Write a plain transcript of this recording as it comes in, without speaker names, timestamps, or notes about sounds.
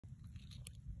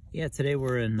Yeah, today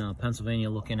we're in Pennsylvania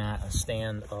looking at a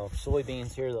stand of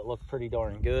soybeans here that look pretty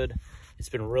darn good. It's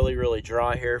been really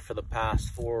dry here for the past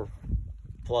 4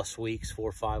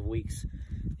 or 5 weeks.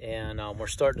 And we're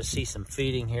starting to see some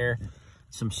feeding here,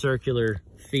 some circular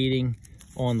feeding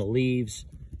on the leaves.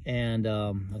 And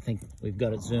I think we've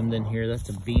got it zoomed in here. That's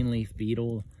a bean leaf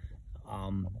beetle.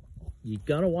 You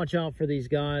gotta watch out for these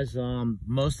guys.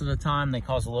 Most of the time they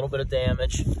cause a little bit of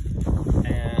damage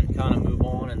and kind of move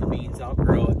on and the beans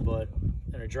outgrow it. But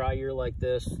in a dry year like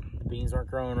this, the beans aren't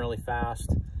growing really fast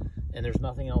and there's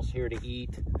nothing else here to eat.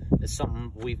 It's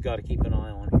something we've got to keep an eye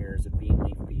on here is a bean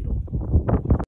leaf beetle.